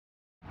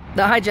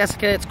Hi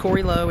Jessica, it's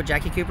Cory Lowe with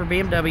Jackie Cooper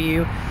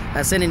BMW,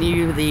 sending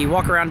you the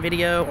walk-around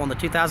video on the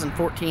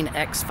 2014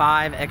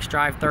 X5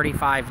 xDrive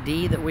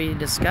 35D that we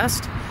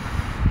discussed.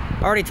 I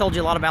already told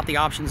you a lot about the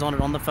options on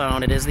it on the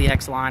phone. It is the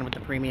X line with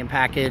the premium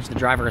package, the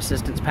driver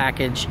assistance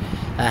package,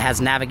 has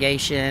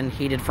navigation,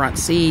 heated front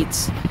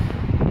seats.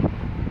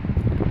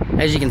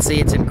 As you can see,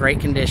 it's in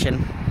great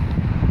condition.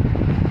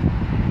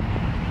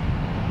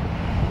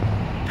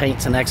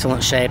 Paint's in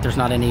excellent shape. There's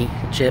not any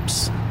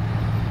chips,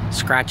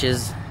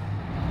 scratches,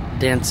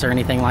 dents or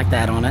anything like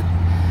that on it.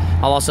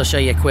 I'll also show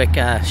you a quick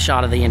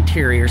shot of the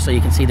interior so you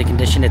can see the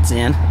condition it's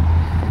in.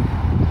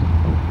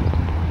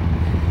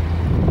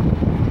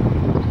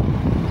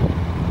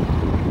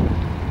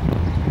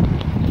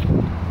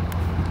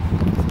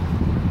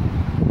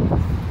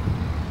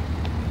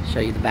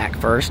 Show you the back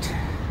first.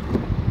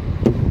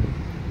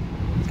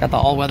 It's got the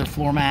all-weather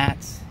floor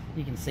mats.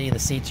 You can see the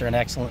seats are in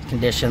excellent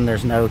condition.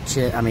 There's no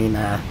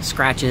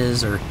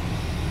scratches or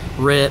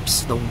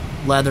rips. The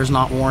leather's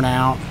not worn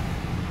out.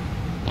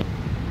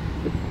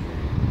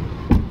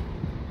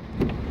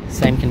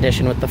 Same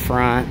condition with the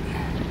front.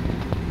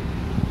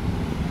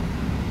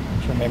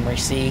 Your memory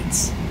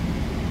seats.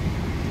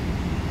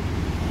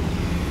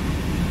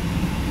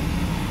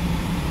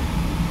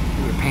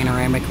 Your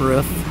panoramic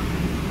roof.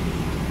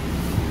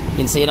 You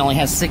can see it only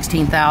has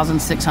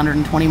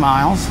 16,620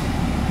 miles.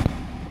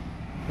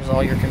 There's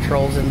all your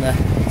controls in the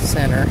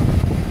center.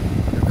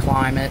 Your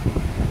climate,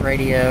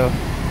 radio.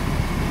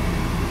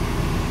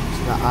 It's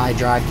the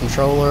iDrive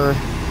controller.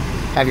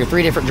 Have your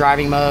 3 different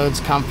driving modes: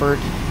 Comfort,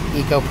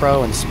 Eco,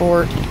 Pro, and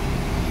Sport.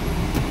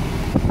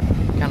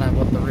 Kind of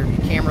what the rear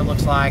view camera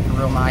looks like. A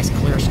real nice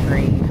clear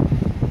screen.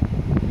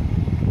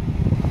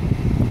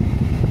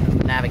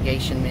 The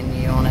navigation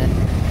menu on it.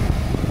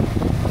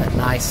 That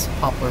nice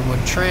poplar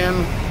wood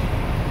trim.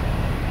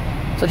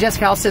 So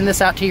Jessica, I'll send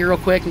this out to you real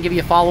quick and give you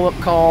a follow-up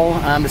call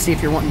to see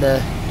if you're wanting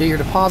to do your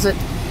deposit.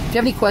 If you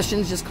have any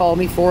questions, just call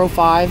me,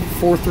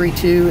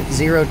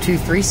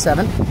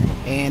 405-432-0237.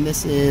 And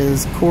this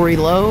is Cory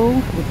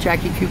Lowe with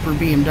Jackie Cooper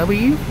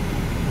BMW.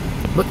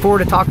 Look forward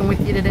to talking with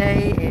you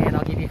today, and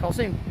I'll give you a call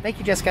soon. Thank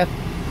you, Jessica.